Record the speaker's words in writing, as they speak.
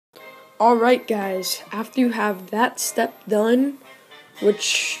Alright guys, after you have that step done,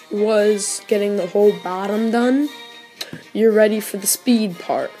 which was getting the whole bottom done, you're ready for the speed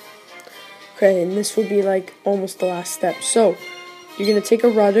part. Okay, and this will be like almost the last step. So, you're going to take a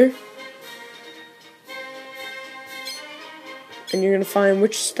rudder, and you're going to find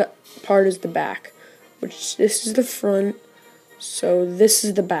which part is the back. This is the front, so this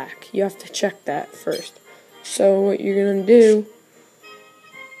is the back. You have to check that first. So what you're going to do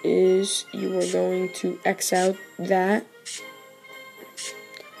is you are going to X out that,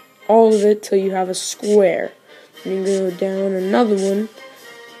 all of it till you have a square. And you go down another one,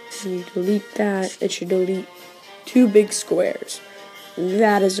 and you delete that. It should delete 2 big squares.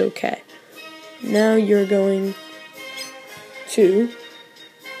 That is okay. Now you're going to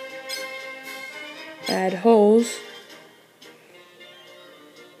add holes.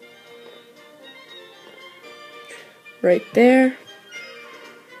 Right there.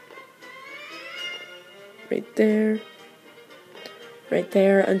 Right there. Right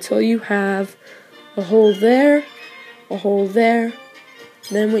there until you have a hole there, a hole there.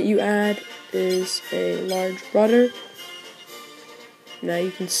 Then what you add is a large rudder. Now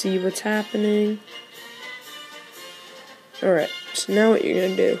you can see what's happening. Alright, so now what you're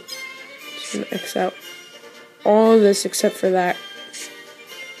going to do is you're going to X out all of this except for that.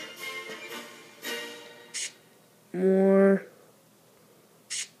 More.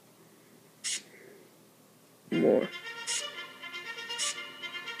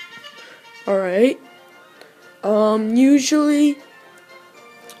 Alright. Usually,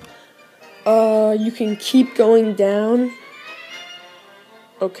 you can keep going down.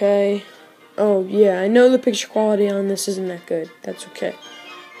 Okay. Oh, yeah, I know the picture quality on this isn't that good. That's okay.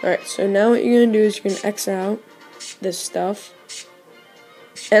 Alright, so now what you're going to do is you're going to X out this stuff.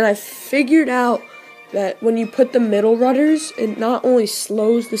 And I figured out that when you put the middle rudders, it not only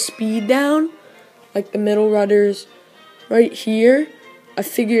slows the speed down, like the middle rudders right here, I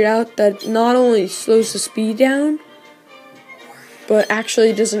figured out that not only slows the speed down, but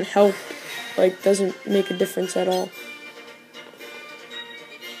actually doesn't help, like doesn't make a difference at all.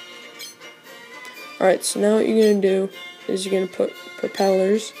 Alright, so now what you're going to do is you're going to put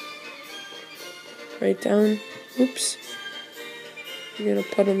propellers right down. Oops. You're going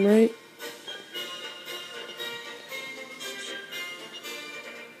to put them right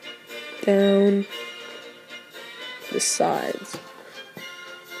down the sides.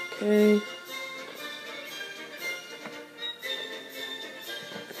 Okay.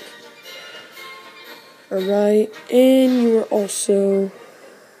 Alright, and you are also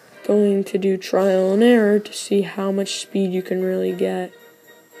going to do trial and error to see how much speed you can really get.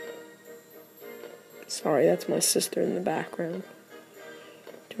 Sorry, that's my sister in the background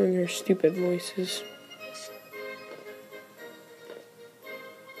doing her stupid voices.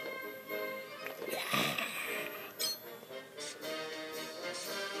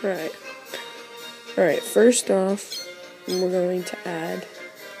 Alright, first off, we're going to add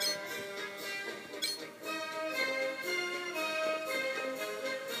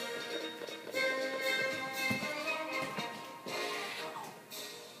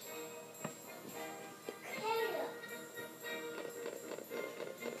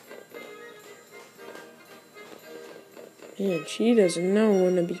man, she doesn't know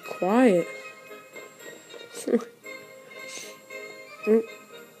when to be quiet.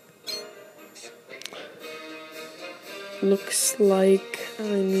 Looks like I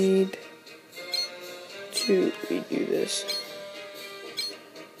need to redo this.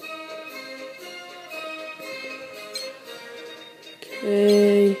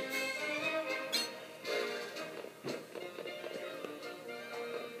 Okay.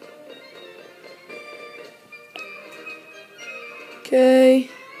 Okay.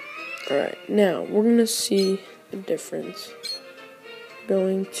 Alright, now we're gonna see the difference.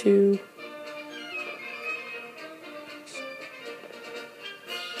 Going to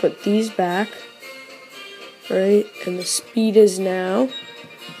put these back, right, and the speed is now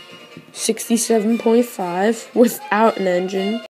 67.5 without an engine.